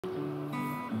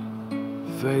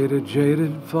faded,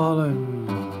 jaded, fallen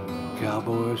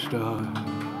cowboy star.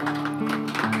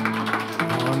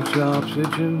 Pawnshops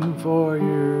itching for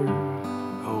your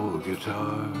old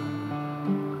guitar.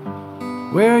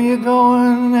 Where you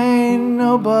going ain't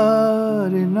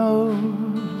nobody knows.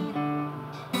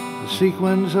 The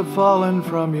sequins have fallen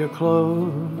from your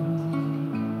clothes.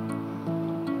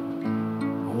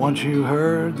 Once you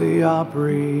heard the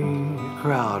Opry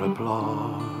crowd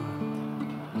applaud.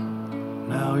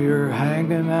 Now you're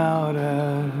hanging out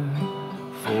at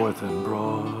 4th and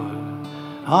Broad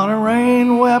on a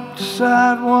rain-wept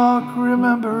sidewalk,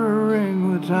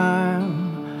 remembering the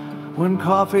time when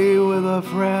coffee with a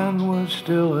friend was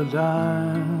still a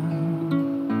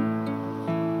dime.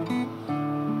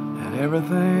 And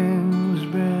everything's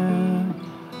been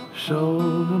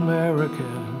sold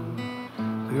American.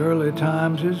 The early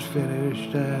times is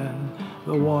finished and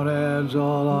the want ads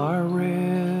all are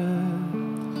read.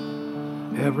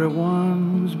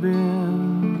 Everyone's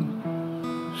been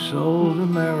sold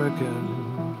American.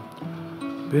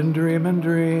 Been dreaming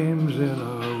dreams in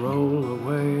a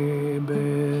roll-away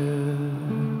bed.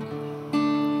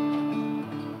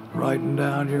 Writing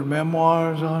down your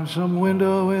memoirs on some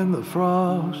window in the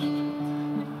frost.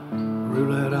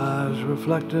 Roulette eyes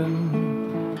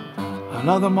reflecting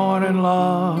another morning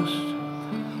lost.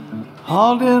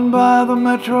 Hauled in by the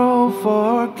metro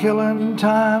for killing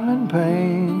time and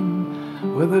pain,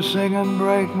 with a singing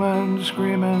brakeman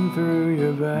screaming through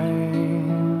your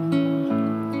veins.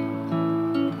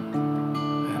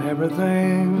 And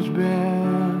everything's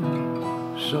been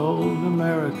sold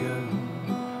American.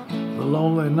 The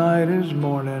lonely night is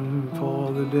mourning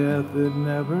for the death that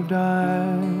never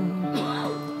died.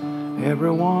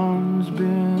 Everyone's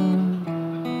been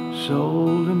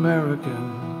sold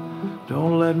American.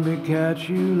 Don't let me catch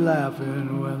you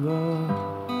laughing when the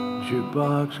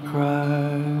jukebox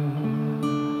cries.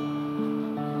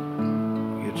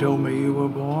 You told me you were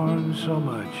born so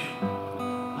much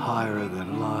higher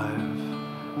than life,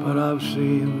 but I've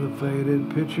seen the faded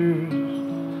pictures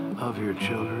of your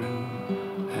children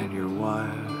and your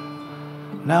wife.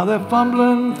 Now they're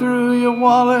fumbling through your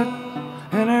wallet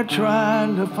and they're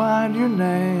trying to find your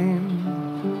name.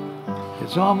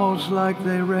 It's almost like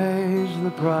they raised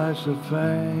the price of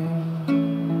fame.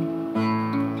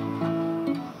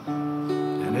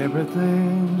 And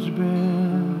everything's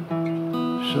been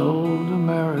sold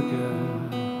American.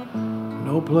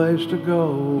 No place to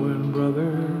go and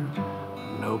brother,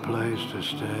 no place to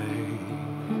stay.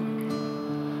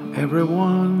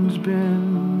 Everyone's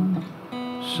been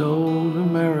sold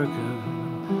American.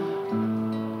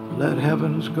 Let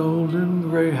heaven's golden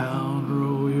greyhound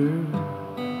roll your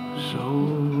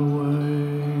soul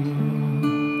away.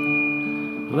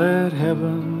 Let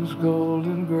heaven's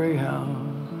golden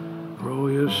greyhound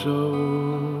roll your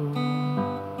soul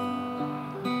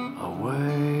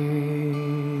away.